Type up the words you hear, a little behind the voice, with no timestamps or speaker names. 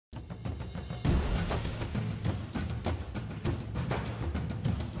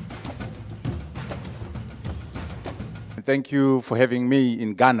Thank you for having me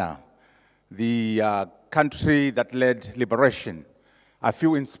in Ghana, the country that led liberation. I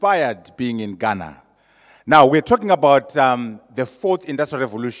feel inspired being in Ghana. Now, we're talking about the fourth industrial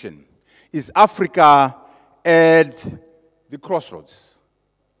revolution. Is Africa at the crossroads?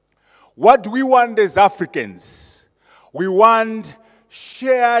 What do we want as Africans? We want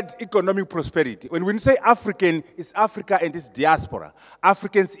shared economic prosperity. When we say African, it's Africa and its diaspora.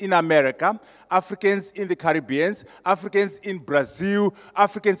 Africans in America, Africans in the Caribbean, Africans in Brazil,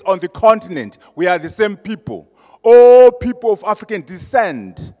 Africans on the continent. We are the same people. All people of African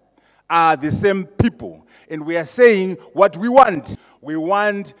descent are the same people. And we are saying what we want. We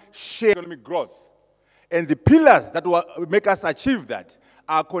want shared economic growth. And the pillars that will make us achieve that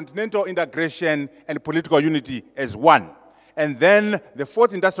are continental integration and political unity as one. And then the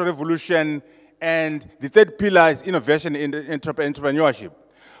fourth industrial revolution, and the third pillar is innovation and entrepreneurship.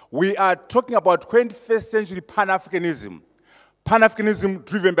 We are talking about 21st century Pan-Africanism. Pan-Africanism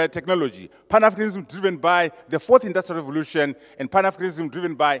driven by technology, Pan-Africanism driven by the fourth industrial revolution, and Pan-Africanism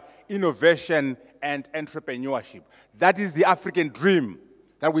driven by innovation and entrepreneurship. That is the African dream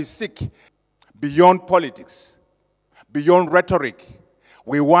that we seek beyond politics, beyond rhetoric.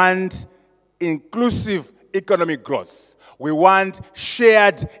 We want inclusive economic growth. We want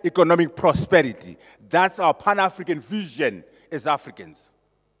shared economic prosperity. That's our Pan-African vision as Africans.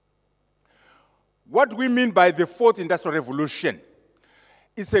 What we mean by the fourth industrial revolution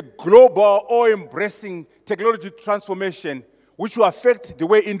is a global, all-embracing technology transformation which will affect the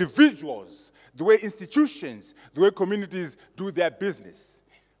way individuals, the way institutions, the way communities do their business.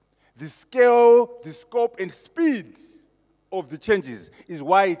 The scale, the scope, and speed of the changes is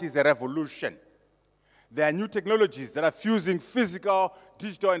why it is a revolution. There are new technologies that are fusing physical,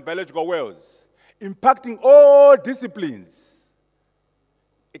 digital, and biological worlds, impacting all disciplines.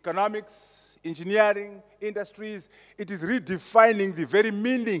 Economics, engineering, industries. It is redefining the very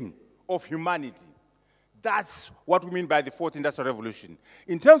meaning of humanity. That's what we mean by the fourth industrial revolution.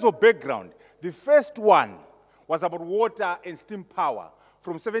 In terms of background, the first one was about water and steam power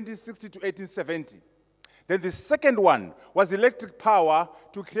from 1760 to 1870. Then the second one was electric power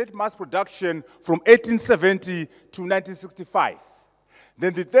to create mass production from 1870 to 1965.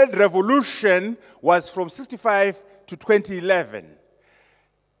 Then the third revolution was from 65 to 2011.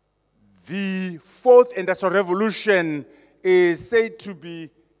 The fourth industrial revolution is said to be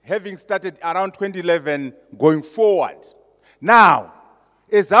having started around 2011 going forward. Now,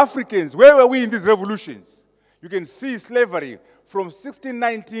 as Africans, where were we in these revolutions? You can see slavery from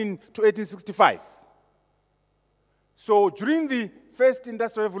 1619 to 1865. So during the first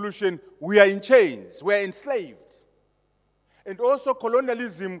industrial revolution, we are in chains, we are enslaved. And also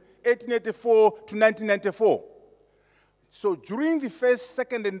colonialism, 1884 to 1994. So during the first,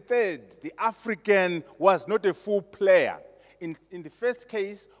 second, and third, the African was not a full player. In the first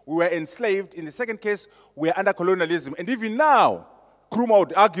case, we were enslaved. In the second case, we are under colonialism. And even now, Nkrumah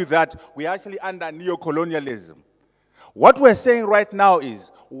would argue that we are actually under neo-colonialism. What we're saying right now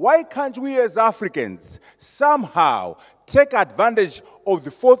is, why can't we as Africans somehow take advantage of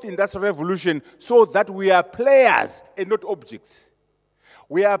the fourth industrial revolution so that we are players and not objects?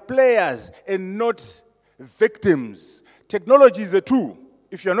 We are players and not victims. Technology is a tool.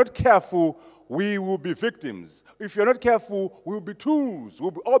 If you're not careful, we will be victims. If you're not careful, we will be tools, we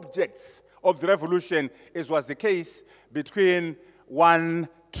will be objects of the revolution, as was the case between 1,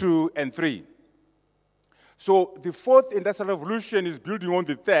 2, and 3. So the fourth industrial revolution is building on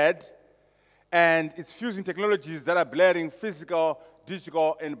the third, and it's fusing technologies that are blurring physical,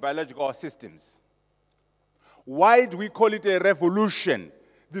 digital, and biological systems. Why do we call it a revolution?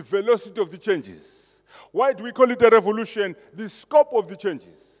 The velocity of the changes. Why do we call it a revolution? The scope of the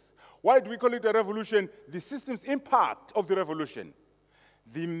changes. Why do we call it a revolution? The systems impact of the revolution.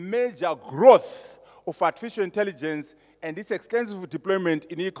 The major growth of artificial intelligence and its extensive deployment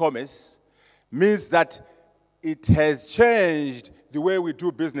in e-commerce means that it has changed the way we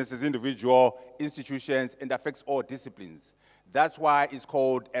do business as individual institutions and affects all disciplines. That's why it's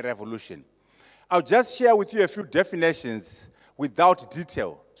called a revolution. I'll just share with you a few definitions without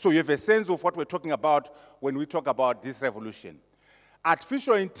detail, so you have a sense of what we're talking about when we talk about this revolution.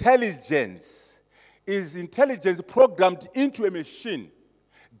 Artificial intelligence is intelligence programmed into a machine,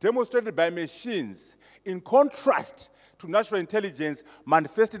 demonstrated by machines, in contrast to natural intelligence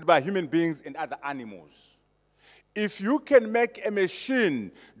manifested by human beings and other animals. If you can make a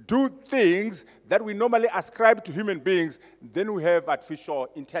machine do things that we normally ascribe to human beings, then we have artificial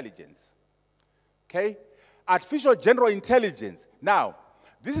intelligence. Okay? Artificial general intelligence. Now,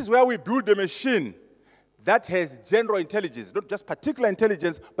 this is where we build a machine that has general intelligence, not just particular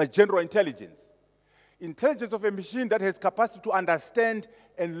intelligence, but general intelligence. Intelligence of a machine that has capacity to understand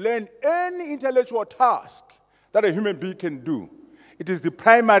and learn any intellectual task that a human being can do. It is the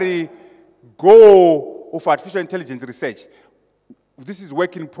primary goal of artificial intelligence research. This is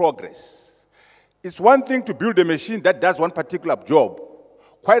work in progress. It's one thing to build a machine that does one particular job,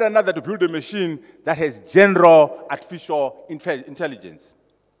 quite another to build a machine that has general artificial intelligence.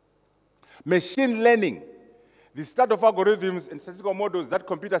 Machine learning, the study of algorithms and statistical models that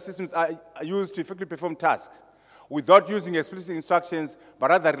computer systems are used to effectively perform tasks without using explicit instructions, but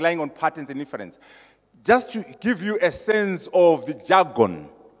rather relying on patterns and inference. Just to give you a sense of the jargon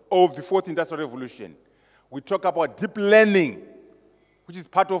of the fourth industrial revolution, we talk about deep learning, which is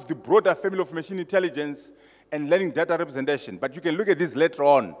part of the broader family of machine intelligence and learning data representation. But you can look at this later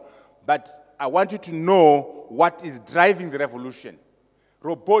on. But I want you to know what is driving the revolution.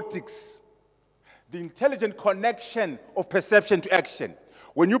 Robotics, the intelligent connection of perception to action.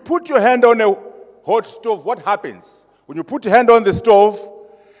 When you put your hand on a hot stove, what happens? When you put your hand on the stove,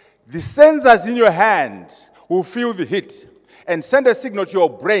 the sensors in your hand will feel the heat and send a signal to your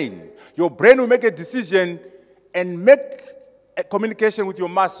brain. Your brain will make a decision and make a communication with your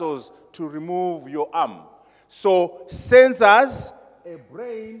muscles to remove your arm. So sensors, a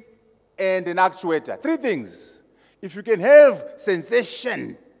brain, and an actuator. Three things. If you can have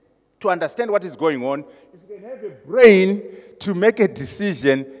sensation to understand what is going on, if you can have a brain to make a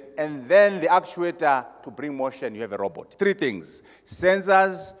decision, and then the actuator to bring motion, you have a robot. Three things.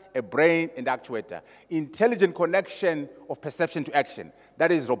 Sensors, a brain, and actuator. Intelligent connection of perception to action.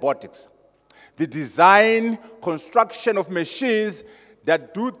 That is robotics. The design, construction of machines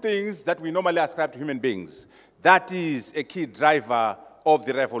that do things that we normally ascribe to human beings. That is a key driver of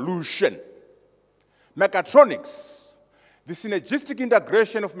the revolution. Mechatronics, the synergistic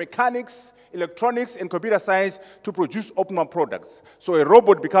integration of mechanics, electronics, and computer science to produce optimal products. So a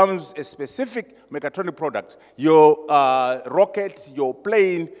robot becomes a specific mechatronic product. Your rocket, your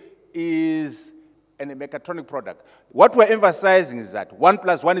plane is a mechatronic product. What we're emphasizing is that 1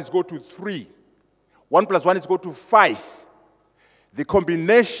 + 1 is equal to 3. 1 + 1 is equal to 5. The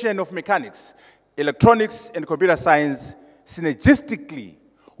combination of mechanics, electronics, and computer science synergistically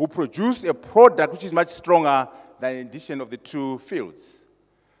will produce a product which is much stronger than the addition of the two fields.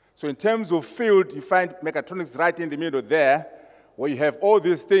 So in terms of field, you find mechatronics right in the middle there, where you have all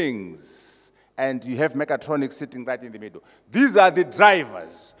these things, and you have mechatronics sitting right in the middle. These are the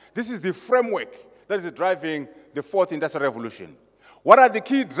drivers. This is the framework that is driving the fourth industrial revolution. What are the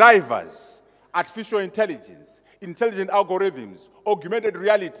key drivers? Artificial intelligence, intelligent algorithms, augmented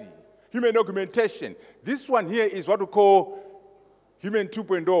reality, human augmentation. This one here is what we call Human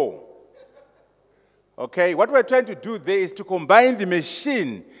 2.0. Okay, what we're trying to do there is to combine the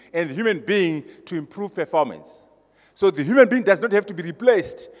machine and the human being to improve performance. So the human being does not have to be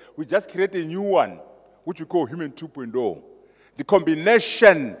replaced. We just create a new one, which we call Human 2.0. The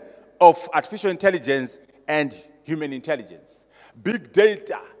combination of artificial intelligence and human intelligence. Big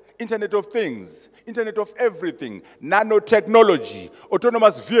data, Internet of Things, Internet of Everything, nanotechnology,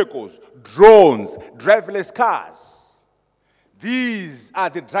 autonomous vehicles, drones, driverless cars. These are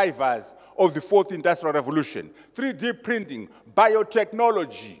the drivers of the fourth industrial revolution. 3D printing,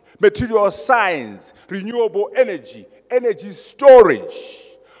 biotechnology, material science, renewable energy, energy storage,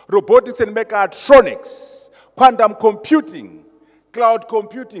 robotics and mechatronics, quantum computing, cloud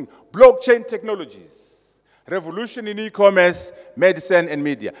computing, blockchain technologies, revolution in e-commerce, medicine, and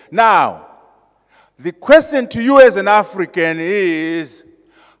media. Now, the question to you as an African is,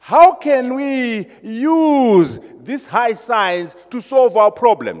 how can we use this high science to solve our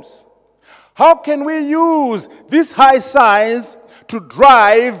problems? How can we use this high science to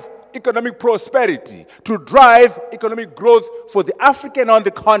drive economic prosperity, to drive economic growth for the African on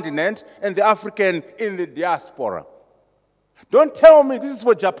the continent and the African in the diaspora? Don't tell me this is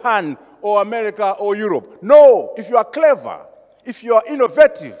for Japan or America or Europe. No, if you are clever, if you are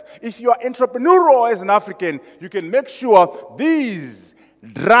innovative, if you are entrepreneurial as an African, you can make sure these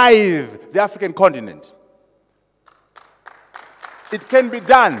drive the African continent. It can be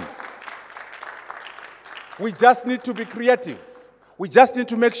done. We just need to be creative. We just need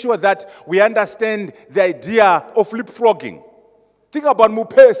to make sure that we understand the idea of leapfrogging. Think about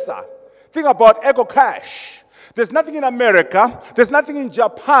M-Pesa. Think about EcoCash. There's nothing in America, there's nothing in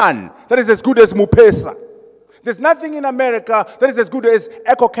Japan that is as good as M-Pesa. There's nothing in America that is as good as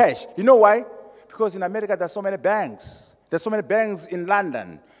EcoCash. You know why? Because in America there's so many banks. There's so many banks in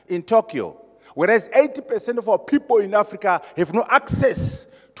London, in Tokyo. Whereas 80% of our people in Africa have no access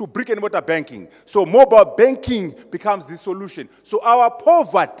to brick-and-mortar banking. So mobile banking becomes the solution. So our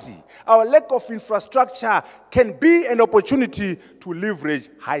poverty, our lack of infrastructure can be an opportunity to leverage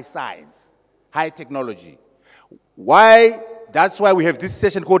high science. high technology. Why? That's why we have this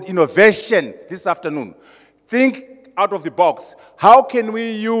session called Innovation this afternoon. Think out of the box. How can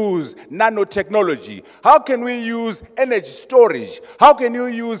we use nanotechnology? How can we use energy storage? How can you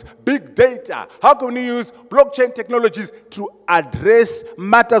use big data? How can we use blockchain technologies to address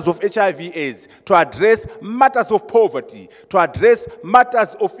matters of HIV/AIDS, to address matters of poverty, to address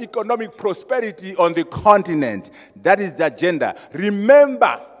matters of economic prosperity on the continent? That is the agenda.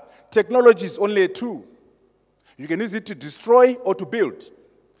 Remember, technology is only a tool. You can use it to destroy or to build.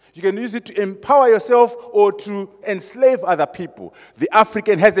 You can use it to empower yourself or to enslave other people. The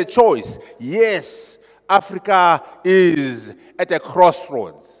African has a choice. Yes, Africa is at a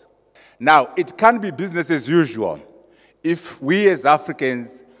crossroads. Now, it can't be business as usual if we as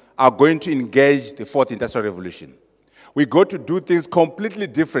Africans are going to engage the fourth industrial revolution. We got to do things completely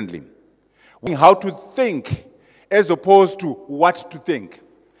differently. How to think as opposed to what to think.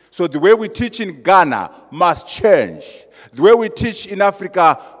 So the way we teach in Ghana must change. The way we teach in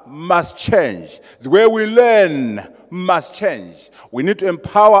Africa must change. The way we learn must change. We need to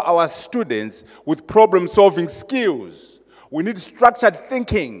empower our students with problem-solving skills. We need structured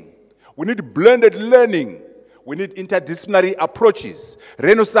thinking. We need blended learning. We need interdisciplinary approaches.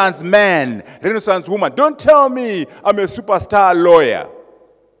 Renaissance man, Renaissance woman. Don't tell me I'm a superstar lawyer.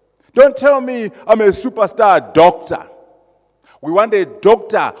 Don't tell me I'm a superstar doctor. We want a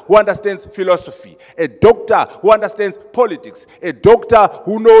doctor who understands philosophy, a doctor who understands politics, a doctor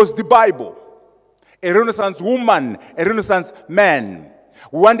who knows the Bible, a Renaissance woman, a Renaissance man.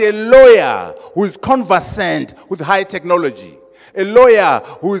 We want a lawyer who is conversant with high technology, a lawyer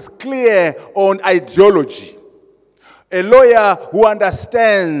who is clear on ideology, a lawyer who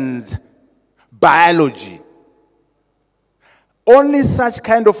understands biology. Only such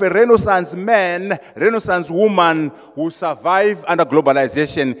kind of a Renaissance man, Renaissance woman will survive under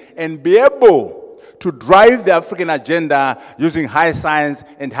globalization and be able to drive the African agenda using high science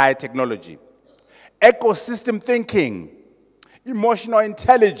and high technology. Ecosystem thinking, emotional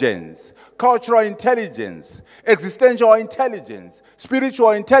intelligence, cultural intelligence, existential intelligence,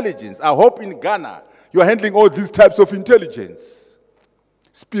 spiritual intelligence. I hope in Ghana you are handling all these types of intelligence.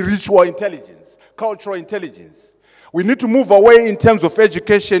 Spiritual intelligence, cultural intelligence. We need to move away in terms of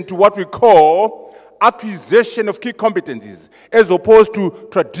education to what we call acquisition of key competencies as opposed to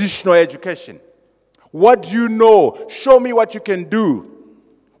traditional education. What do you know? Show me what you can do.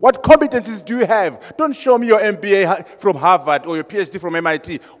 What competencies do you have? Don't show me your MBA from Harvard or your PhD from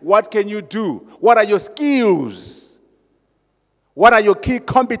MIT. What can you do? What are your skills? What are your key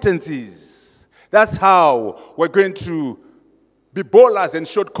competencies? That's how we're going to be bowlers and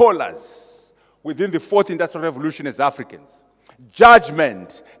shot callers within the fourth industrial revolution as Africans.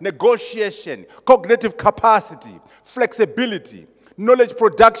 Judgment, negotiation, cognitive capacity, flexibility, knowledge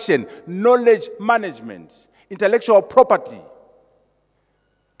production, knowledge management, intellectual property,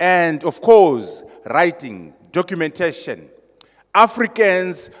 and of course, writing, documentation.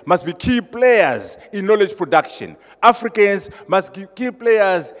 Africans must be key players in knowledge production. Africans must be key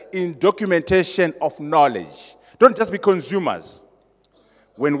players in documentation of knowledge. Don't just be consumers.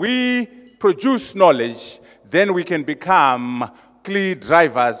 When we produce knowledge, then we can become clear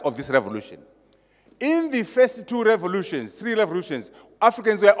drivers of this revolution. In the first three revolutions,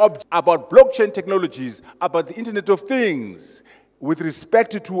 Africans were about blockchain technologies, about the Internet of Things, with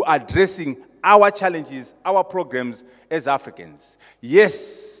respect to addressing our challenges, our programs as Africans.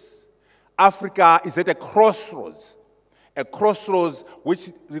 Yes, Africa is at a crossroads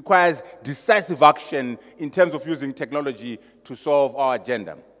which requires decisive action in terms of using technology to solve our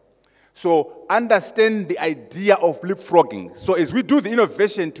agenda. So understand the idea of leapfrogging. So as we do the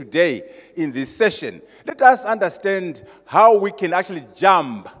innovation today in this session, let us understand how we can actually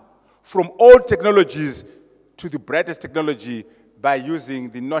jump from old technologies to the brightest technology by using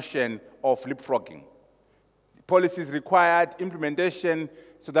the notion of leapfrogging. Policies required, implementation,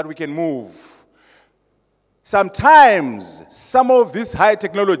 so that we can move. Sometimes some of these high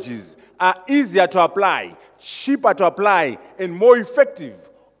technologies are easier to apply, cheaper to apply, and more effective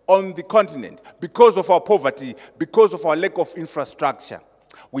on the continent because of our poverty, because of our lack of infrastructure.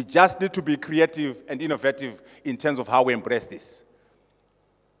 We just need to be creative and innovative in terms of how we embrace this.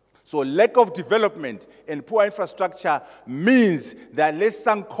 So lack of development and poor infrastructure means there are less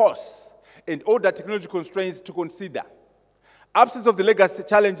sunk costs and other technology constraints to consider. Absence of the legacy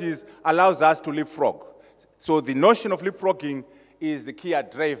challenges allows us to leapfrog. So the notion of leapfrogging is the key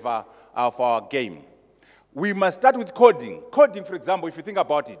driver of our game. We must start with coding. Coding, for example, if you think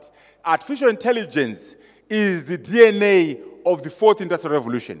about it, artificial intelligence is the DNA of the fourth industrial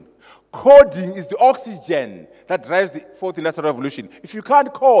revolution. Coding is the oxygen that drives the fourth industrial revolution. If you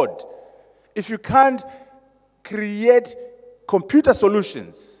can't code, If you can't create computer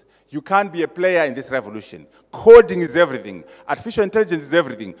solutions, you can't be a player in this revolution. Coding is everything. Artificial intelligence is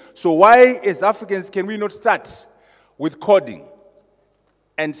everything. So why, as Africans, can we not start with coding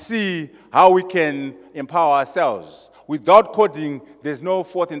and see how we can empower ourselves? Without coding, there's no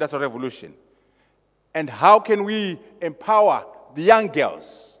fourth industrial revolution. And how can we empower the young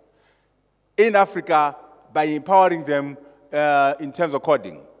girls in Africa by empowering them in terms of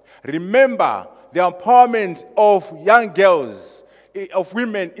coding? Remember, the empowerment of young girls, of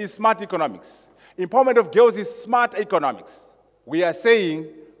women, is smart economics. Empowerment of girls is smart economics. We are saying,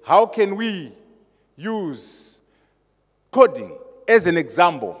 how can we use coding as an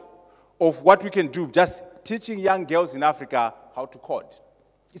example of what we can do, just teaching young girls in Africa how to code?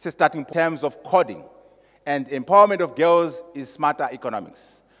 It's a starting point in terms of coding. And empowerment of girls is smarter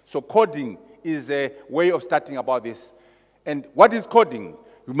economics. So coding is a way of starting about this. And what is coding?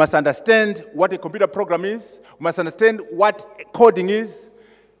 We must understand what a computer program is. We must understand what coding is.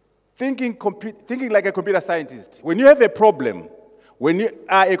 Thinking like a computer scientist. When you have a problem, when you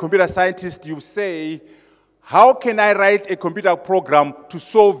are a computer scientist, you say, how can I write a computer program to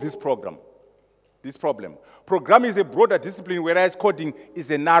solve this problem? This problem. Programming is a broader discipline, whereas coding is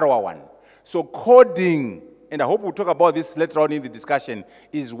a narrower one. So coding, and I hope we'll talk about this later on in the discussion,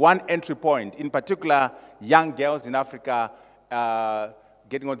 is one entry point. In particular, young girls in Africa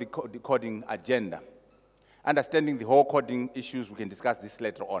getting on the coding agenda. Understanding the whole coding issues, we can discuss this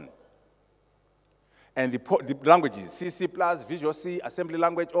later on. And the languages, C++, Visual C, assembly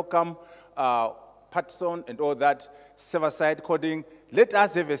language, OCaml, Python, and all that, server-side coding. Let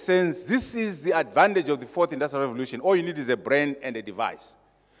us have a sense, this is the advantage of the fourth industrial revolution. All you need is a brain and a device.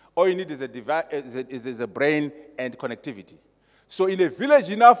 All you need is a brain and connectivity. So in a village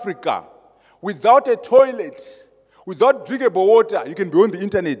in Africa, without a toilet, without drinkable water, you can be on the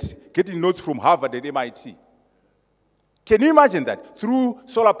internet getting notes from Harvard and MIT. Can you imagine that? Through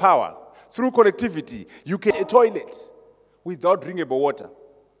solar power, through connectivity, you can get a toilet without drinkable water.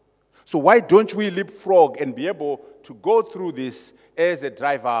 So why don't we leapfrog and be able to go through this as a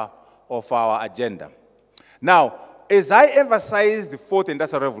driver of our agenda? Now, as I emphasize the fourth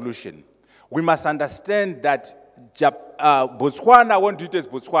industrial revolution, we must understand that Botswana won't do it as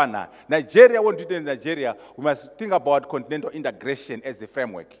Botswana. Nigeria won't do it as Nigeria. We must think about continental integration as the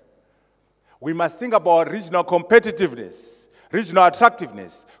framework. We must think about regional competitiveness, regional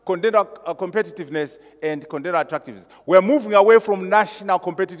attractiveness, continental competitiveness, and continental attractiveness. We're moving away from national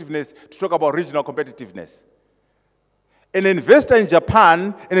competitiveness to talk about regional competitiveness. An investor in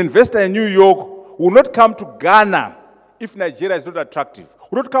Japan, an investor in New York will not come to Ghana if Nigeria is not attractive.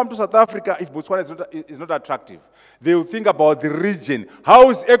 Will not come to South Africa if Botswana is not attractive. They will think about the region. How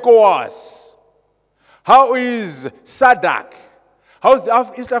is ECOWAS? How is SADC? How is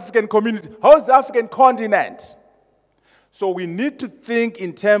the East African community? How is the African continent? So we need to think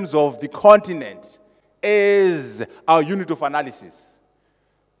in terms of the continent as our unit of analysis.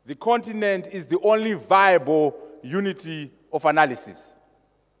 The continent is the only viable unity of analysis.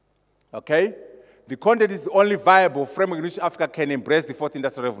 Okay? The continent is the only viable framework in which Africa can embrace the fourth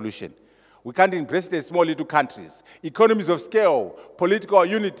industrial revolution. We can't embrace it as small little countries. Economies of scale, political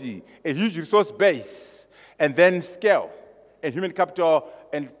unity, a huge resource base, and then scale, and human capital,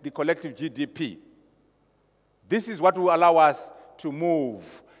 and the collective GDP. This is what will allow us to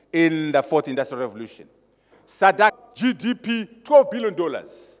move in the fourth industrial revolution. SADC, GDP, $12 billion.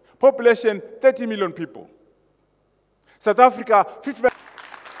 Population, 30 million people. South Africa, 55.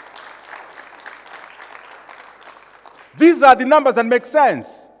 These are the numbers that make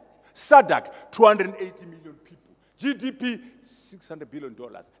sense. SADC, 280 million people. GDP, $600 billion.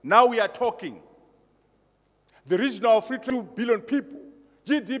 Now we are talking. The regional free trade, 2 billion people.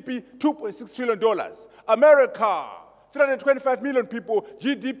 GDP, $2.6 trillion. America, 325 million people.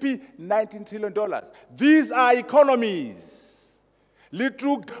 GDP, $19 trillion. These are economies.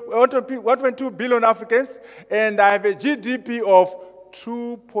 Little, 1.2 billion Africans, and I have a GDP of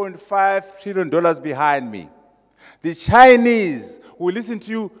 $2.5 trillion behind me. The Chinese will listen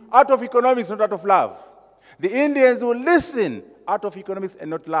to you out of economics, not out of love. The Indians will listen out of economics and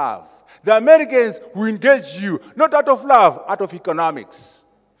not love. The Americans will engage you, not out of love, out of economics.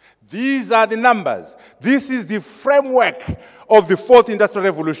 These are the numbers. This is the framework of the fourth industrial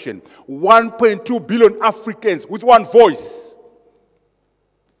revolution. 1.2 billion Africans with one voice.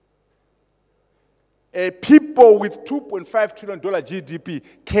 A people with $2.5 trillion GDP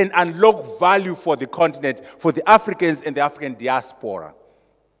can unlock value for the continent, for the Africans and the African diaspora.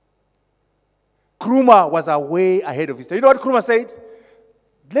 Nkrumah was way ahead of his time. You know what Nkrumah said?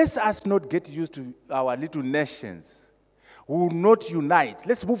 Let us not get used to our little nations. We will not unite.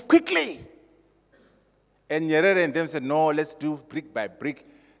 Let's move quickly. And Nyerere and them said, no, let's do brick by brick.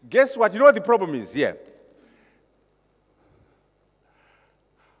 Guess what? You know what the problem is here?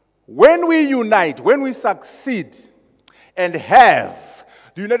 When we unite, when we succeed and have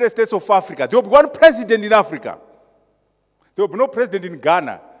the United States of Africa, there will be one president in Africa. There will be no president in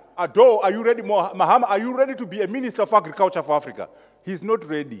Ghana. Ado, are you ready? Mahama, are you ready to be a minister of agriculture for Africa? He's not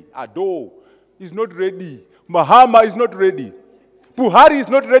ready. Ado is not ready. Mahama is not ready. Buhari is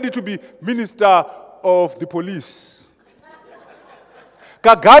not ready to be minister of the police.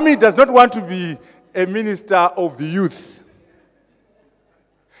 Kagame does not want to be a minister of the youth.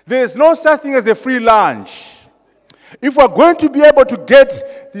 There is no such thing as a free lunch. If we're going to be able to get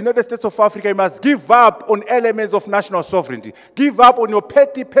the United States of Africa, you must give up on elements of national sovereignty. Give up on your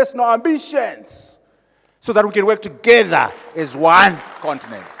petty personal ambitions so that we can work together as one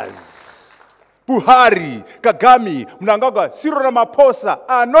continent. As Buhari, Kagame, Mnangagwa, Cyril Ramaphosa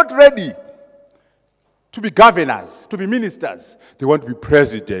are not ready to be governors, to be ministers. They want to be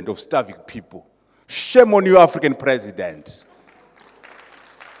president of starving people. Shame on you, African president.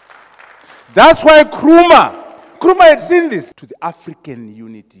 That's why Nkrumah had seen this. To the African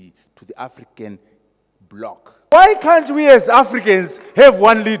unity, to the African bloc. Why can't we as Africans have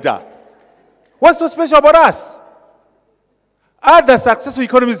one leader? What's so special about us? Other successful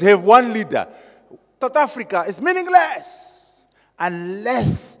economies have one leader. South Africa is meaningless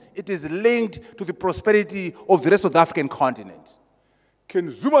unless it is linked to the prosperity of the rest of the African continent. Can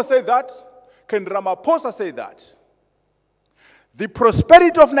Zuma say that? Can Ramaphosa say that? The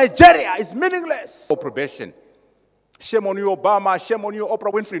prosperity of Nigeria is meaningless. For probation. Shame on you, Obama. Shame on you,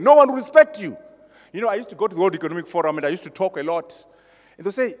 Oprah Winfrey. No one will respect you. You know, I used to go to the World Economic Forum and I used to talk a lot. And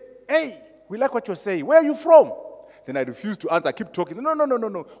they'll say, hey, we like what you're saying. Where are you from? Then I refuse to answer. I keep talking.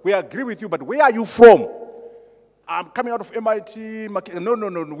 No. We agree with you, but where are you from? I'm coming out of MIT.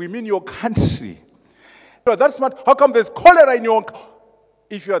 No. We mean your country. If you're that smart, how come there's cholera in your country?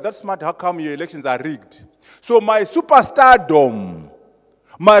 If you're that smart, how come your elections are rigged? So my superstardom,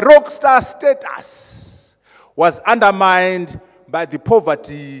 my rock star status was undermined by the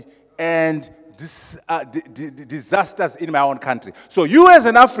poverty and disasters in my own country. So you as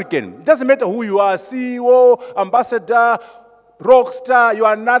an African, it doesn't matter who you are, CEO, ambassador, rock star, you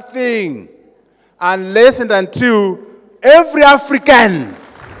are nothing unless and until every African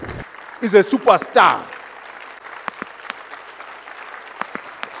is a superstar.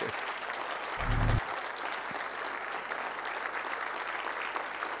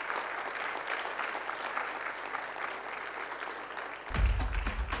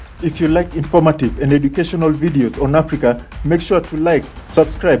 If you like informative and educational videos on Africa, make sure to like,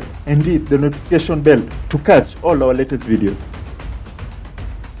 subscribe, and hit the notification bell to catch all our latest videos.